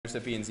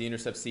z-intercept B and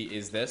z-intercept C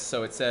is this.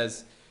 So it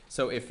says,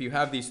 so if you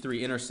have these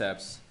three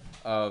intercepts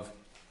of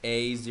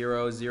A,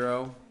 0,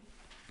 0,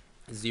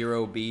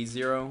 0, B,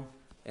 0,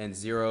 and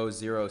 0,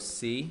 0,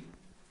 C,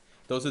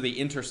 those are the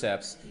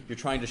intercepts. You're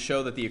trying to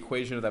show that the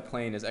equation of that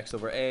plane is x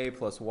over A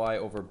plus y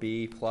over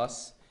B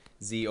plus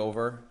z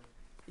over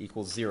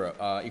equals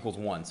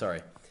 1,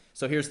 sorry.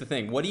 So here's the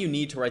thing. What do you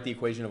need to write the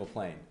equation of a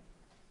plane?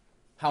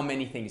 How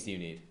many things do you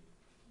need?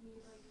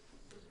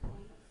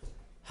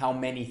 How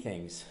many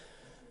things?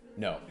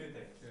 No.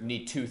 You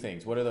need two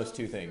things. What are those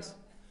two things?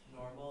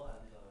 Normal and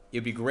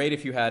It'd be great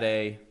if you had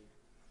a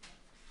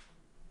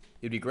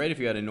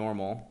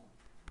normal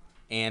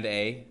and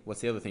a, what's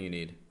the other thing you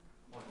need?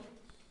 point.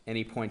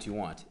 Any point you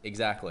want.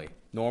 Exactly.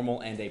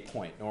 Normal and a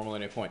point. Normal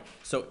and a point.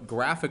 So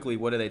graphically,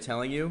 what are they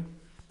telling you?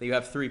 That you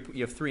have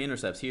three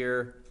intercepts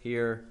here,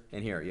 here,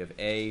 and here. You have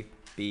A,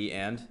 B,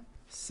 and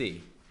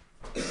C.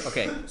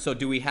 Okay, so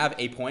do we have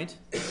a point?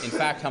 In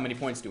fact, how many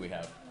points do we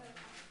have?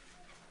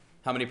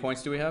 How many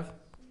points do we have?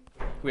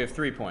 We have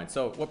 3 points.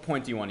 So what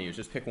point do you want to use?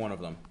 Just pick one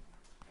of them.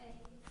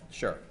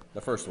 Sure,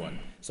 the first one.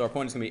 So our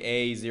point is going to be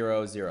A,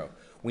 0, 0.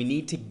 We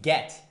need to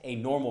get a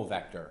normal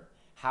vector.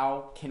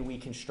 How can we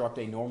construct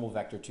a normal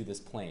vector to this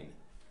plane?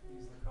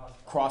 Use the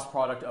Cross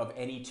product of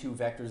any two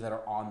vectors that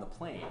are on the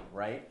plane,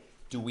 right?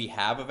 Do we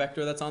have a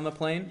vector that's on the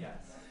plane? Yes.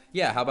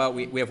 Yeah, how about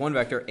we have one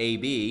vector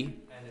AB,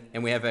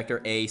 and we have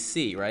vector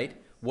AC, right?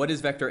 What is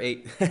vector A?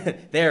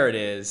 There it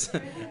is.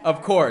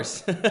 Of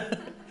course.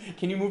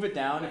 Can you move it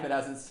down if it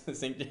hasn't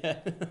synced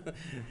yet?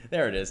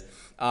 There it is.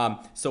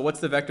 So what's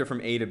the vector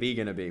from A to B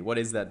going to be? What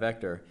is that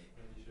vector?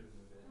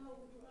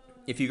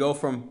 If you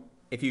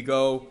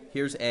go,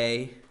 here's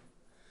A.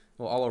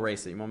 Well, I'll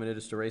erase it. You want me to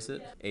just erase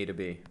it? A to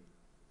B.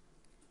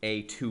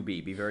 A to B.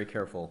 Be very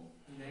careful.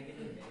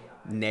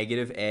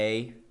 Negative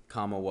A,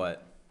 comma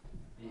what?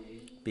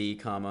 B,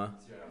 comma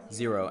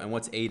 0. And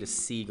what's A to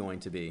C going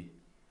to be?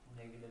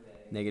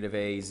 Negative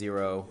A,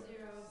 0,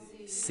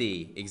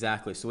 C.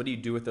 Exactly. So what do you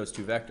do with those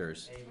two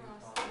vectors?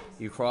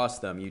 You cross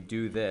them. You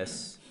do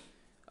this.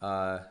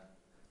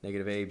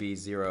 Negative A, B,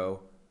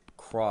 0,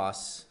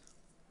 cross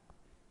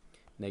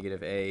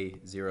negative A,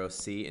 0,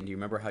 C. And do you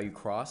remember how you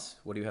cross?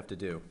 What do you have to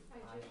do?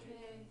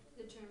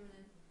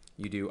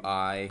 You do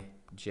I,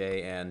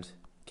 J, and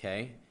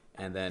K.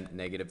 And then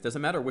negative. Does it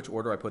matter which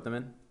order I put them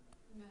in?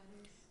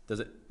 Does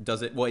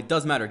it? Well, it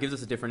does matter. It gives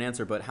us a different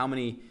answer. But how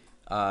many?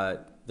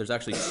 There's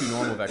actually two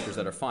normal vectors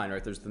that are fine,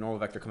 right? There's the normal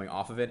vector coming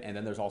off of it, and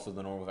then there's also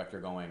the normal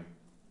vector going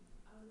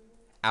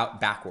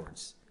out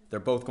backwards. They're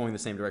both going the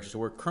same direction. So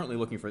we're currently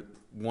looking for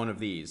one of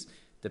these.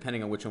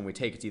 Depending on which one we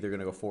take, it's either going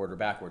to go forward or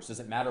backwards. Does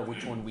it matter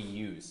which one we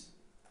use?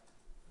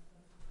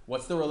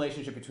 What's the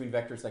relationship between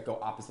vectors that go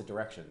opposite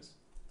directions?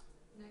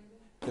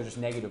 They're just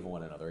negative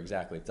one another.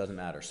 Exactly. It doesn't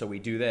matter. So we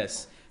do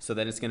this. So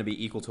then it's going to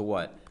be equal to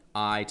what?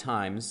 I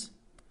times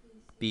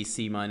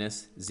BC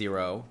minus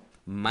 0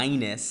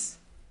 minus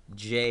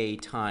J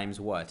times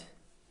what?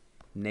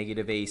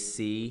 Negative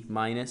AC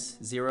minus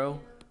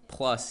 0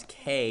 plus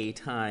K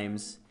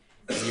times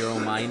 0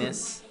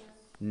 minus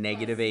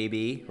negative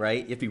AB,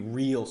 right? You have to be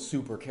real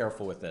super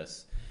careful with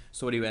this.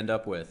 So what do you end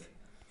up with?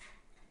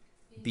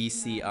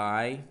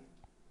 BCI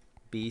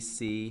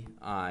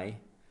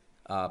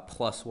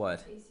plus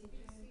what?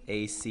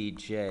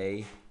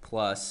 ACJ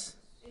plus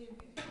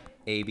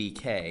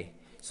ABK.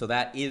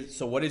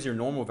 So what is your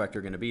normal vector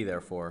going to be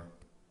therefore?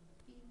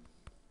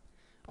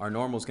 Our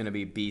normal is going to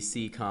be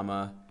BC,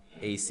 comma,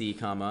 AC,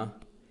 comma,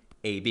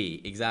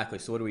 AB. Exactly.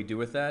 So what do we do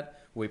with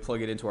that? We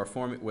plug it into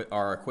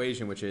our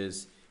equation, which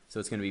is, so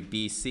it's going to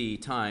be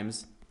BC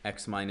times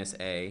X minus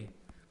A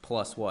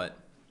plus what?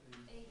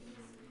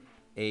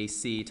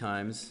 AC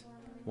times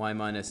Y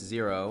minus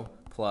 0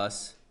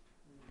 plus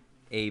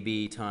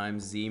AB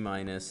times Z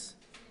minus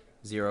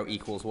 0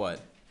 equals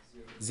what?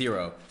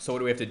 0. So what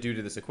do we have to do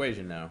to this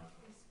equation now?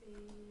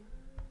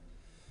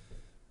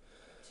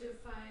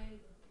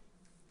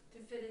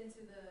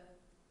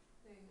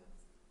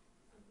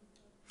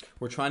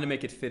 We're trying to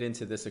make it fit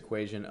into this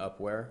equation up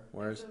where?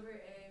 Where's?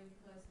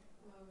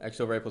 X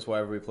over A plus Y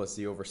over B plus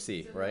Z over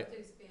C, so right?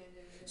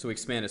 So we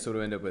expand it. So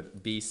we end up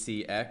with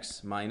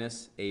BCX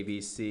minus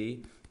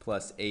ABC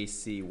plus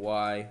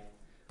ACY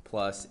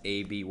plus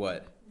AB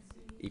what?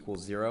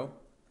 Equals 0.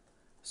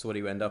 So what do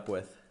you end up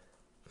with?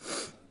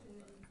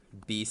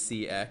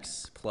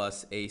 BCX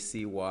plus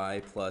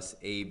ACY plus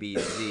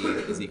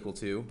ABZ is equal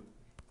to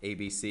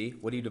ABC.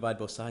 What do you divide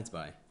both sides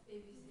by?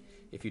 ABC.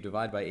 If you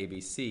divide by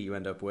ABC, you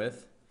end up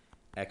with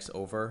X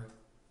over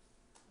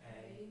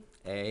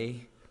A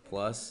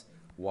plus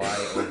Y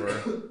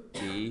over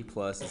B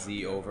plus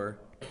Z over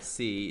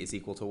C is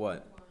equal to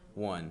what?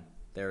 1.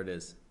 There it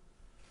is.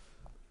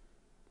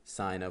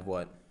 Sine of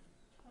what?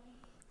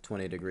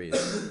 20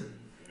 degrees.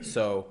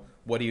 So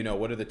what do you know?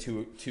 What are the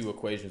two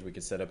equations we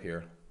could set up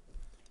here?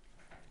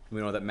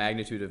 We know that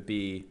magnitude of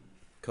B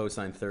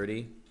cosine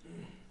 30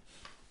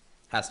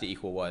 has to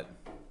equal what?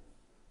 2.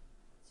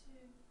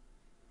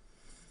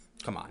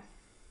 Come on.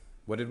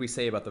 What did we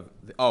say about the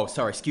oh,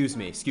 sorry, excuse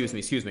me.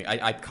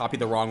 I copied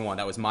the wrong one.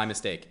 That was my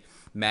mistake.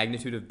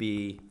 Magnitude of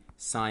B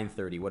Sine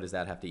 30, what does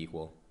that have to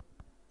equal?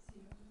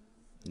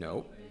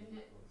 No.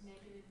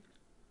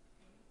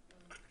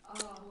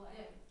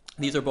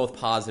 These are both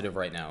positive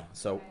right now.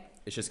 So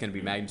it's just going to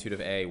be magnitude of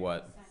A,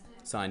 what?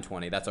 Sine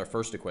 20. That's our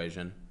first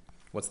equation.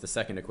 What's the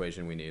second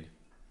equation we need?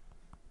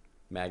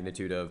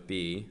 Magnitude of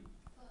B.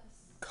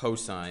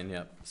 Cosine,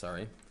 yep,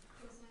 sorry.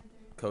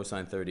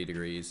 Cosine 30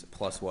 degrees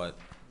plus what?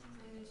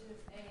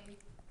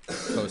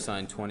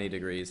 Cosine 20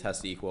 degrees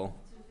has to equal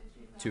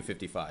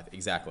 255.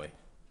 Exactly.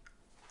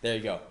 There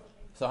you go.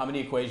 So how many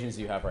equations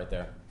do you have right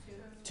there?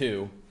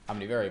 Two. How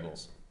many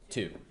variables?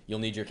 Two. You'll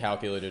need your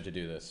calculator to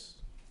do this.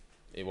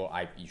 It will.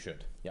 You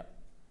should. Yep.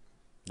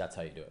 That's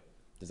how you do it.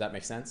 Does that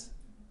make sense?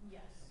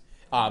 Yes.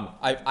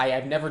 I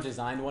have never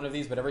designed one of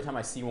these, but every time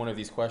I see one of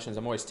these questions,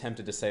 I'm always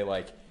tempted to say,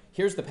 like,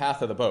 here's the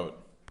path of the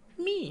boat.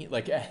 Me.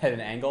 Like, at an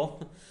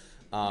angle.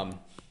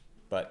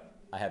 But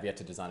I have yet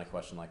to design a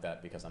question like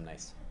that because I'm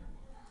nice.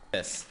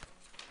 This.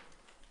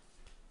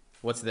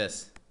 What's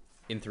this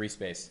in 3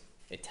 space?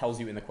 It tells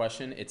you in the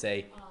question it's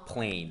a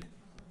plane.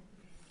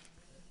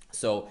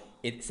 So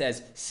it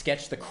says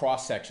sketch the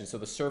cross section. So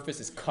the surface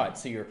is cut.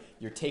 So you're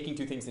taking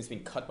two things that's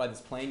being cut by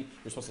this plane.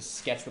 You're supposed to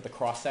sketch what the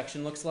cross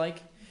section looks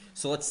like.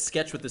 So let's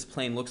sketch what this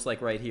plane looks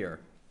like right here.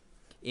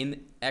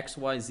 In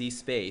XYZ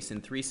space, in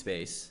 3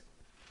 space,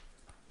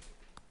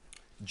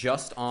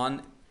 just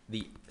on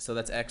the, so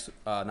that's X,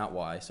 not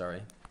Y,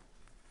 sorry.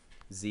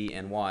 Z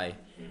and Y.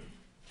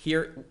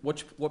 Here,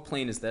 what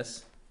plane is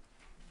this?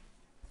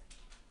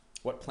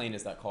 What plane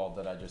is that called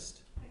that I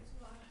just...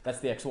 XY. That's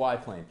the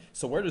XY plane.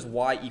 So where does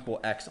Y equal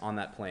X on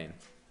that plane?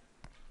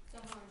 The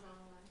horizontal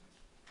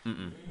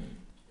line.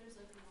 There's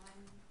like a line.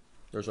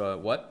 There's a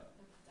what?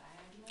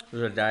 Diagonal.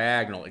 There's a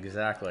diagonal,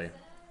 exactly.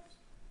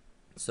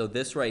 So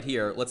this right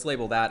here, let's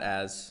label that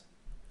as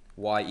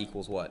Y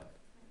equals what?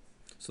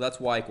 So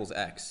that's Y equals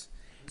X.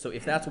 So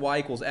if that's Y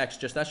equals X,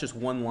 that's just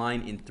one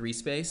line in 3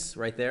 space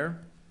right there.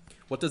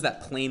 What does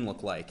that plane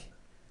look like?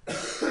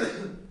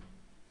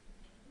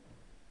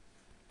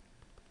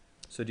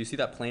 So do you see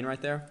that plane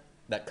right there?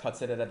 That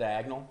cuts it at a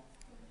diagonal?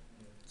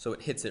 So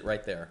it hits it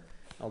right there.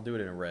 I'll do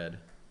it in red.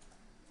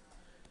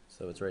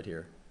 So it's right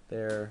here.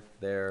 There,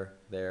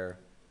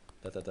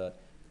 dot, dot, dot.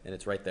 And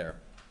it's right there.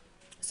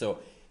 So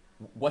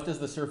what does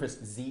the surface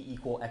Z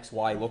equal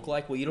XY look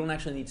like? Well, you don't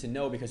actually need to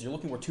know because you're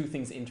looking where two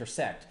things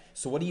intersect.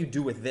 So what do you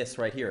do with this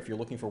right here if you're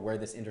looking for where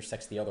this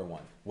intersects the other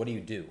one? What do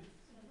you do?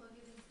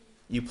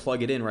 You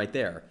plug it in right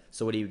there.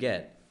 So what do you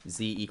get?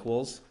 Z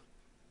equals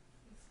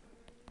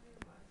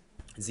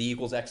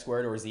X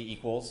squared or Z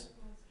equals?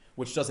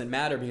 Which doesn't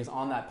matter because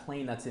on that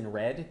plane that's in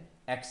red,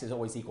 X is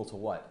always equal to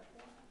what?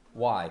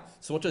 Y.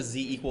 So what does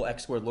Z equal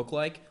X squared look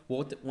like?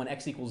 Well, when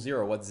X equals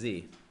 0, what's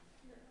Z?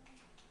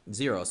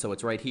 0. So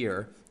it's right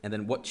here. And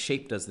then what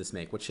shape does this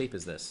make? What shape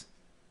is this?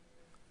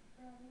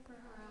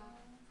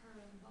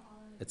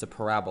 It's a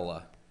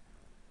parabola.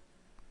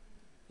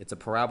 It's a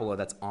parabola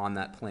that's on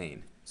that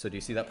plane. So do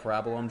you see that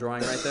parabola I'm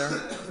drawing right there?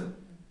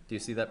 Do you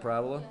see that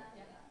parabola?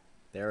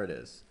 There it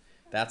is.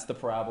 That's the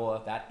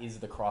parabola. That is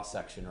the cross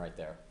section right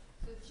there.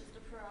 So it's just a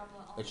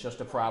parabola. It's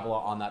just a parabola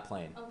on that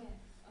plane. Okay.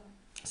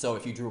 So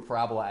if you drew a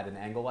parabola at an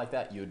angle like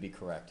that, you would be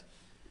correct.